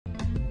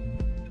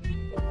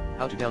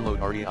How to download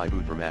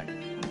ReiBoot for Mac.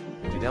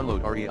 To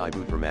download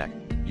ReiBoot for Mac,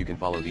 you can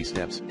follow these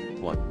steps.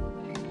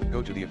 1.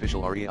 Go to the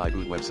official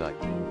ReiBoot website.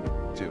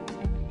 2.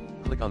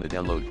 Click on the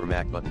Download for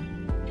Mac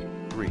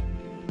button. 3.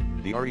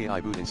 The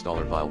ReiBoot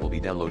installer file will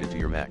be downloaded to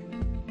your Mac.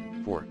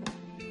 4.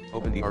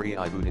 Open the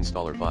ReiBoot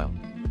installer file.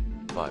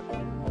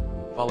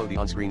 5. Follow the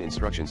on-screen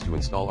instructions to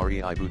install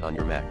ReiBoot on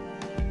your Mac.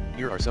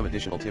 Here are some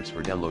additional tips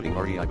for downloading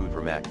ReiBoot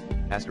for Mac.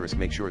 *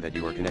 Make sure that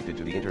you are connected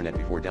to the internet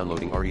before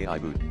downloading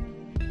ReiBoot.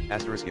 *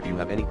 If you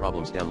have any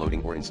problems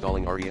downloading or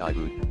installing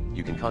ReiBoot,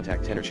 you can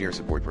contact Tenorshare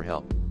support for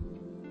help.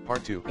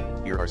 Part 2,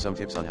 here are some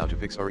tips on how to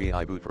fix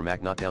ReiBoot for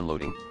Mac not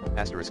downloading.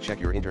 * Check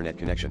your internet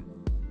connection.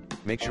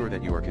 Make sure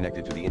that you are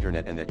connected to the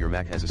internet and that your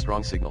Mac has a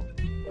strong signal.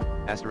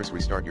 *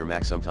 Restart your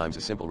Mac. Sometimes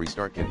a simple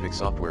restart can fix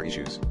software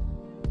issues.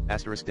 *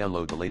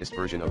 Download the latest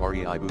version of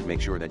ReiBoot.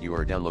 Make sure that you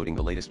are downloading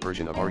the latest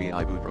version of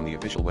ReiBoot from the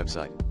official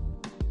website.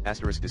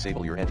 *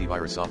 Disable your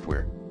antivirus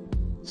software.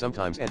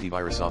 Sometimes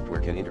antivirus software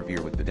can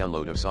interfere with the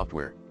download of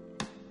software. *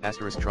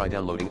 Try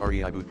downloading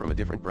ReiBoot from a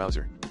different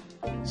browser.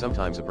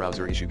 Sometimes a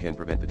browser issue can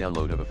prevent the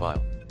download of a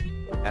file.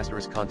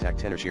 * Contact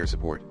Tenorshare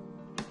support.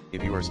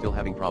 If you are still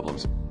having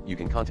problems, you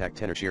can contact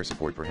Tenorshare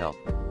support for help.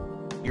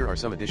 Here are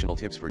some additional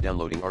tips for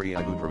downloading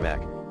ReiBoot for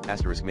Mac.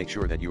 * Make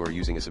sure that you are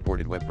using a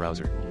supported web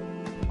browser.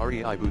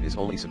 ReiBoot is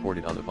only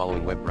supported on the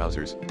following web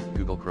browsers: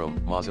 Google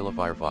Chrome, Mozilla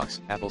Firefox,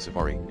 Apple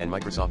Safari, and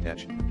Microsoft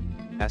Edge.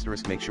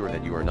 * Make sure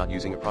that you are not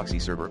using a proxy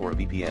server or a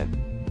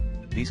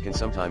VPN. These can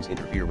sometimes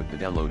interfere with the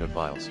download of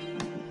files. *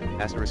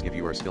 If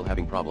you are still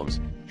having problems,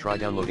 try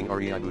downloading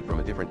ReiBoot from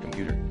a different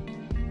computer.